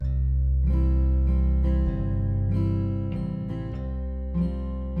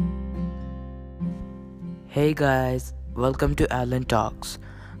Hey guys, welcome to Alan Talks,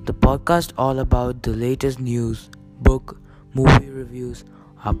 the podcast all about the latest news, book, movie reviews,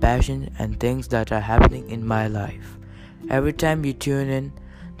 our passion, and things that are happening in my life. Every time you tune in,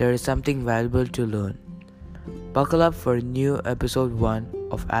 there is something valuable to learn. Buckle up for a new episode 1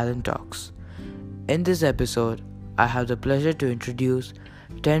 of Alan Talks. In this episode, I have the pleasure to introduce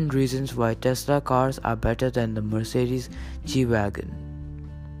 10 reasons why Tesla cars are better than the Mercedes G-Wagon.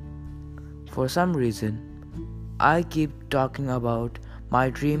 For some reason, I keep talking about my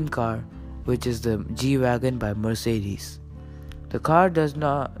dream car, which is the G-Wagon by Mercedes. The car does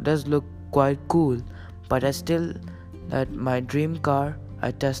look quite cool, but I still that my dream car,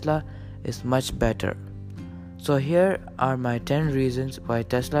 a Tesla, is much better. So here are my 10 reasons why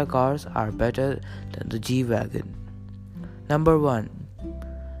Tesla cars are better than the G-Wagon. Number 1,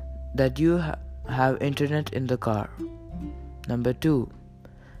 that you have internet in the car. Number 2,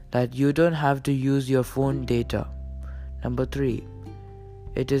 that you don't have to use your phone data. Number 3,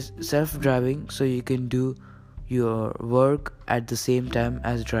 it is self-driving, so you can do your work at the same time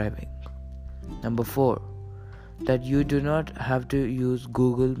as driving. Number 4, that you do not have to use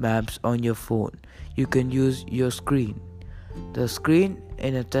Google Maps on your phone. You can use your screen. The screen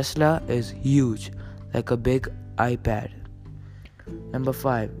in a Tesla is huge, like a big iPad. Number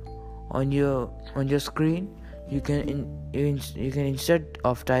 5, on your screen, you can instead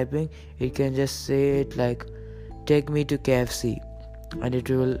of typing, you can just say it like take me to KFC and it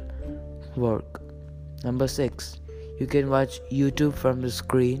will work. Number 6, you can watch YouTube from the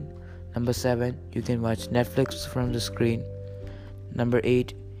screen. Number 7, you can watch Netflix from the screen. Number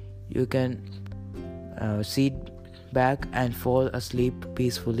 8, you can sit back and fall asleep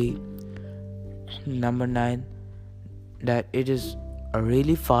peacefully. Number 9, that it is a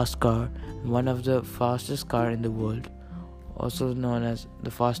really fast car, one of the fastest car in the world, also known as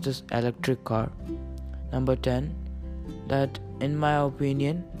the fastest electric car. Number 10, that in my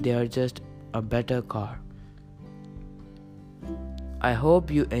opinion they are just a better car. I hope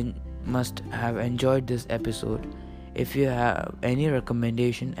you must have enjoyed this episode. If you have any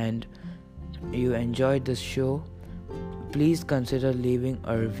recommendation and you enjoyed this show, please consider leaving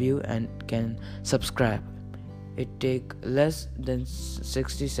a review and can subscribe. It takes less than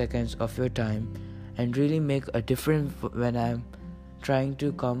 60 seconds of your time and really make a difference when I'm trying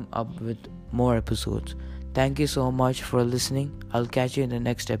to come up with more episodes. Thank you so much for listening. I'll catch you in the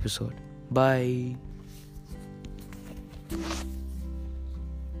next episode. Bye.